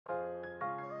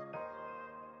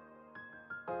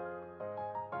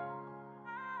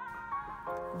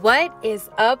What is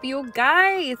up, you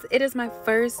guys? It is my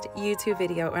first YouTube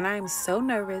video and I am so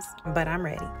nervous, but I'm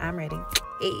ready.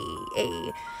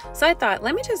 Hey. So I thought,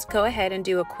 let me just go ahead and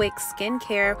do a quick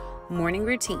skincare morning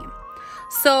routine.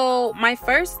 So my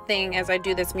first thing is I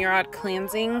do this Murad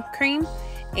cleansing cream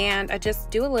and I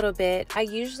just do a little bit. I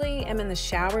usually am in the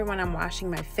shower when I'm washing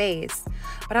my face,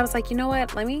 but I was like, you know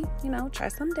what, let me, try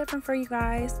something different for you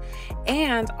guys.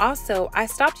 And also I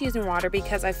stopped using water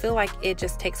because I feel like it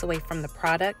just takes away from the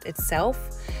product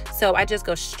itself. So I just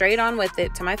go straight on with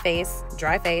it to my face,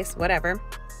 dry face, whatever.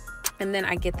 And then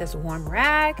I get this warm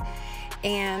rag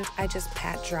and I just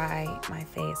pat dry my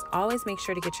face. Always make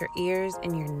sure to get your ears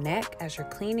and your neck as you're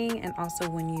cleaning, and also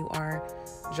when you are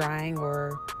drying,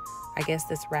 or I guess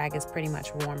this rag is pretty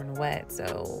much warm and wet,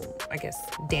 so I guess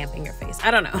damping your face.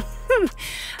 I don't know.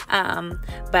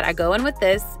 But I go in with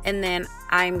this, and then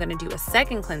I'm gonna do a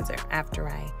second cleanser after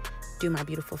I do my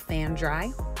beautiful fan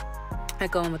dry. I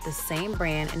go in with the same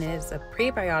brand, and it is a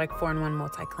prebiotic 4-in-1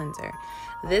 multi-cleanser.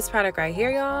 This product right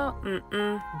here, y'all,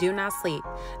 do not sleep,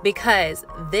 because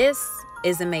this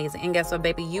is amazing. And guess what,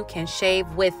 baby? You can shave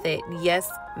with it. Yes,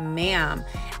 ma'am.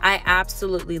 I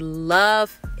absolutely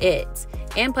love it.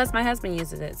 And plus my husband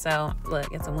uses it. So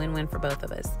look, it's a win-win for both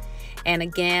of us. And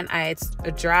again, it's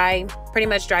a pretty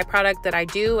much dry product that I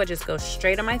do. I just go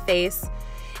straight on my face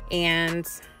and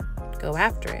go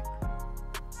after it.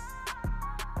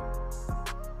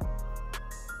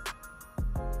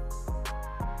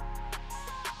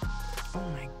 Oh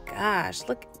my gosh,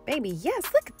 look, baby,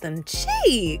 yes, look at them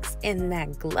cheeks and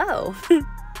that glow.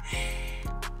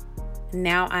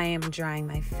 Now I am drying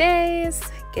my face,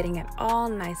 getting it all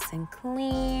nice and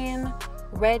clean,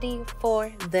 ready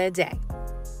for the day.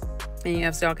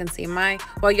 And so y'all can see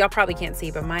well, y'all probably can't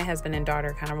see, but my husband and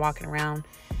daughter kind of walking around.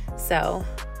 So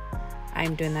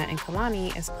I'm doing that, and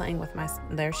Kalani is playing with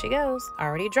there she goes,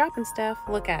 already dropping stuff.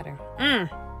 Look at her.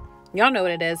 Y'all know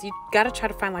what it is. You got to try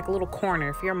to find like a little corner.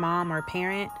 If you're a mom or a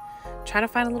parent, try to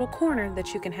find a little corner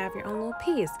that you can have your own little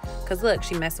piece. Because look,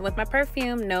 she messing with my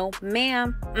perfume. No,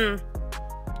 ma'am.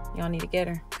 Y'all need to get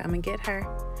her. Come and get her.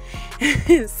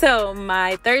 So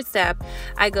my third step,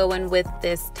 I go in with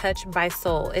this Touch by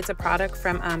Soul. It's a product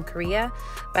from Korea,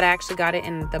 but I actually got it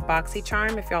in the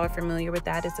BoxyCharm. If y'all are familiar with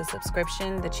that, it's a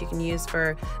subscription that you can use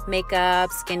for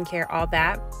makeup, skincare, all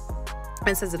that.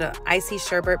 This is an icy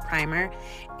sherbet primer,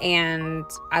 and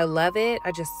I love it.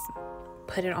 I just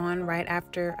put it on right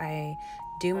after I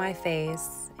do my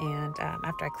face and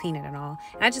after I clean it and all.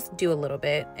 And I just do a little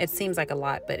bit. It seems like a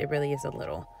lot, but it really is a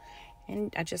little.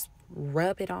 And I just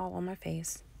rub it all on my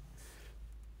face.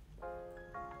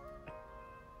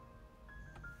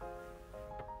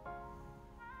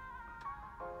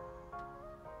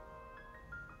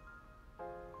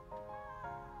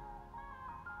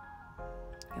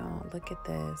 Y'all, look at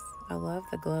this. I love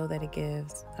the glow that it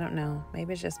gives. I don't know,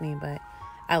 maybe it's just me, but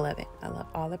I love it. I love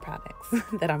all the products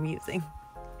that I'm using.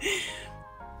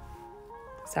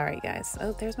 Sorry, guys.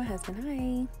 Oh, there's my husband.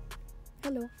 Hi.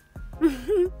 Hello.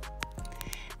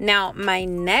 Now, my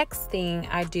next thing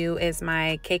I do is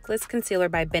my Cakeless Concealer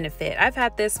by Benefit. I've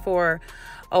had this for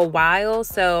a while,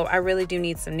 so I really do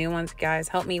need some new ones, guys.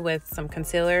 Help me with some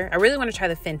concealer. I really want to try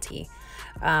the Fenty,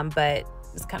 but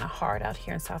it's kind of hard out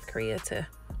here in South Korea to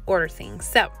order things.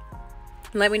 So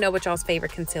let me know what y'all's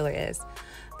favorite concealer is.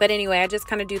 But anyway, I just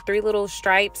kind of do 3 little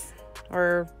stripes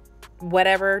or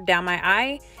whatever down my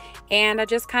eye, and I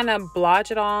just kind of blotch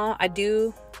it all. I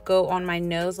do go on my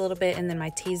nose a little bit and then my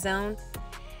T-zone,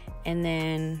 and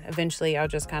then eventually I'll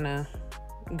just kind of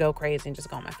go crazy and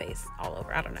just go on my face all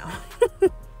over. I don't know.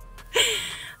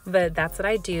 But that's what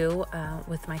I do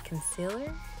with my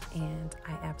concealer, and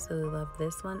I absolutely love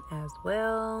this one as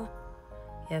well.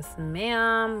 Yes,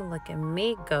 ma'am. Look at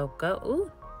me. Go.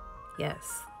 Ooh,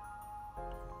 yes.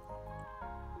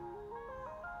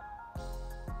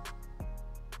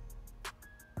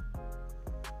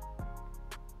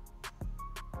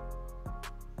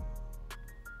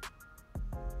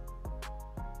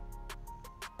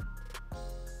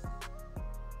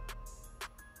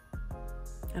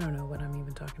 I don't know what I'm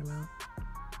even talking about.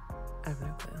 I have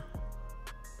no clue.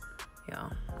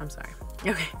 Y'all, I'm sorry.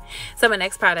 Okay, so my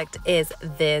next product is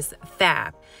this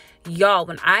Fab. Y'all,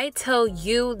 when I tell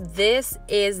you this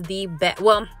is the best,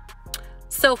 well,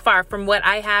 so far from what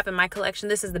I have in my collection,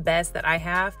 this is the best that I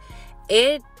have.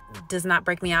 It does not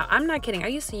break me out. I'm not kidding. I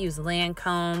used to use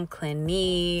Lancome,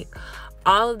 Clinique,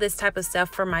 all of this type of stuff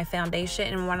for my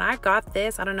foundation. And when I got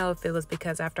this, I don't know if it was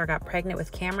because after I got pregnant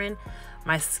with Cameron,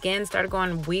 my skin started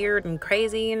going weird and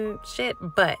crazy and shit.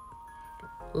 But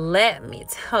let me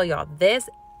tell y'all, this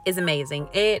is amazing.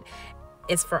 It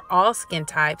is for all skin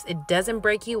types. It doesn't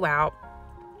break you out.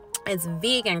 It's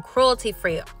vegan,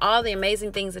 cruelty-free, all the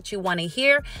amazing things that you want to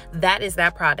hear. That is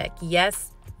that product.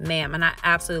 Yes, ma'am. And I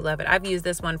absolutely love it. I've used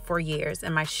this one for years,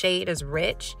 and my shade is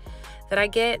rich that I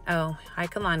get. Oh, hi,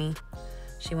 Kalani.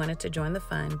 She wanted to join the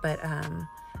fun, but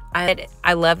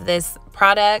I love this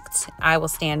product. I will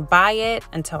stand by it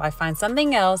until I find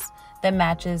something else that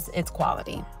matches its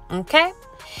quality. Okay.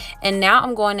 And now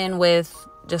I'm going in with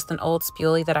just an old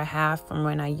spoolie that I have from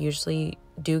when I usually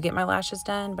do get my lashes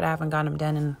done, but I haven't gotten them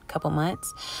done in a couple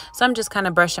months. So I'm just kind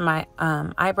of brushing my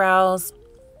eyebrows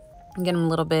and get them a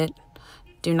little bit.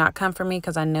 Do not come for me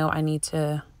because I know I need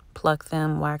to pluck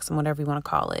them, wax them, whatever you want to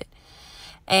call it.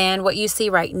 And what you see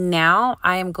right now,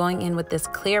 I am going in with this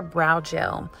clear brow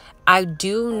gel. I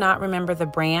do not remember the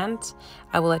brand.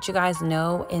 I will let you guys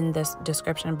know in this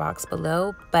description box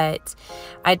below, but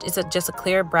it's just a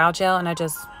clear brow gel, and I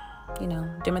just, you know,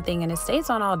 do my thing, and it stays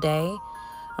on all day.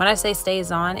 When I say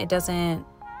stays on, it doesn't,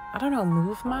 I don't know,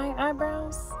 move my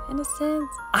eyebrows in a sense.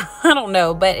 I don't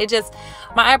know, but it just,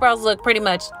 my eyebrows look pretty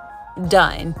much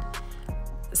done.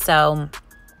 So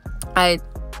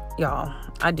y'all,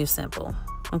 I do simple.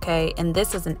 Okay, and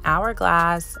this is an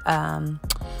hourglass, what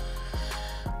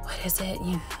is it?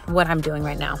 What I'm doing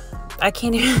right now. I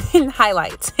can't even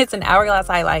highlight. It's an hourglass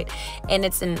highlight, and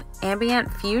it's an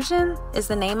ambient fusion is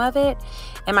the name of it.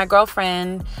 And my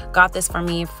girlfriend got this for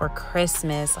me for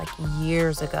Christmas like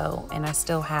years ago, and I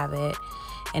still have it,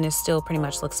 and it still pretty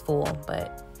much looks full,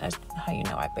 but that's how you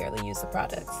know I barely use the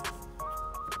products.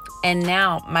 And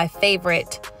now my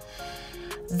favorite,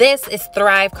 this is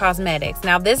Thrive Cosmetics.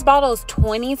 Now this bottle is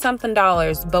 $20-something,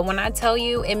 but when I tell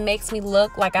you it makes me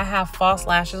look like I have false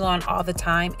lashes on all the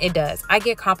time, it does. I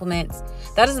get compliments.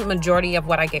 That is the majority of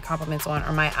what I get compliments on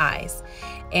are my eyes.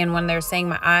 And when they're saying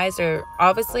my eyes are,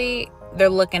 obviously they're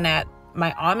looking at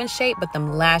my almond shape, but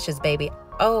them lashes, baby.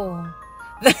 Oh,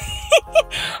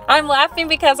 I'm laughing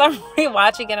because I'm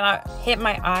rewatching it and I hit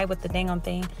my eye with the dang on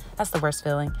thing. That's the worst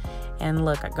feeling. And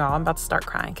look, girl, I'm about to start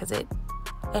crying because it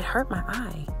hurt my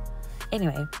eye.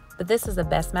 Anyway, but this is the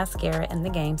best mascara in the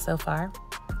game so far.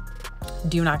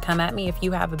 Do not come at me if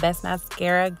you have a best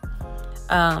mascara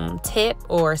tip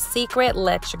or secret.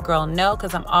 Let your girl know,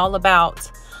 because I'm all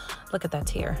about, look at that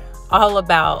tear, all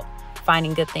about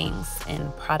finding good things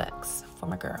in products for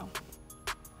my girl.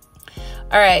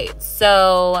 All right,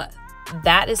 so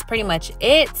that is pretty much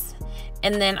it.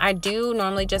 And then I do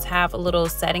normally just have a little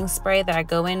setting spray that I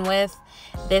go in with.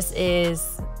 This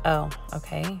is, oh,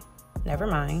 okay, never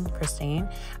mind, Christine.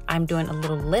 I'm doing a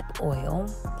little lip oil,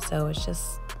 so it's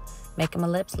just making my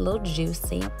lips a little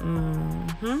juicy.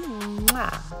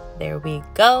 There we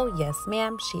go. Yes,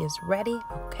 ma'am, she is ready.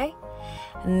 Okay,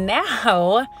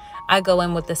 now I go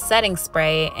in with the setting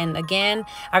spray, and again,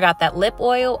 I got that lip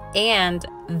oil and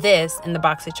this in the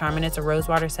BoxyCharm, and it's a rose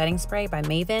water setting spray by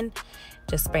Maven.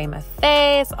 Just spray my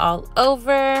face all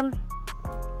over.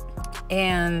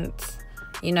 And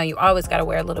you know, you always got to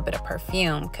wear a little bit of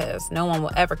perfume, because no one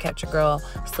will ever catch a girl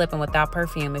slipping without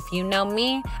perfume. If you know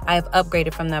me, I have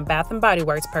upgraded from the Bath & Body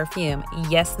Works perfume.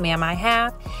 Yes, ma'am, I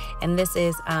have. And this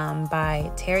is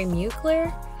by Terry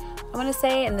Mugler, I want to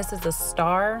say. And this is the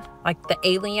Star, like the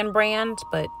Alien brand,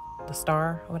 but the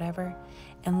Star or whatever.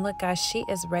 And look, guys, she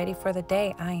is ready for the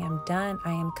day. I am done.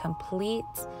 I am complete.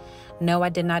 No, I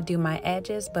did not do my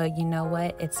edges, but you know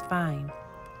what? It's fine.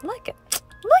 Look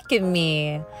at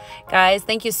me. Guys,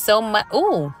 thank you so much.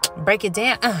 Ooh, break it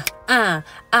down.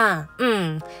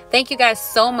 Thank you guys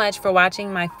so much for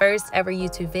watching my first ever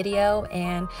YouTube video,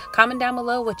 and comment down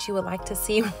below what you would like to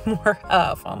see more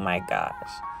of. Oh my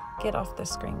gosh. Get off the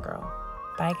screen, girl.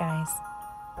 Bye, guys.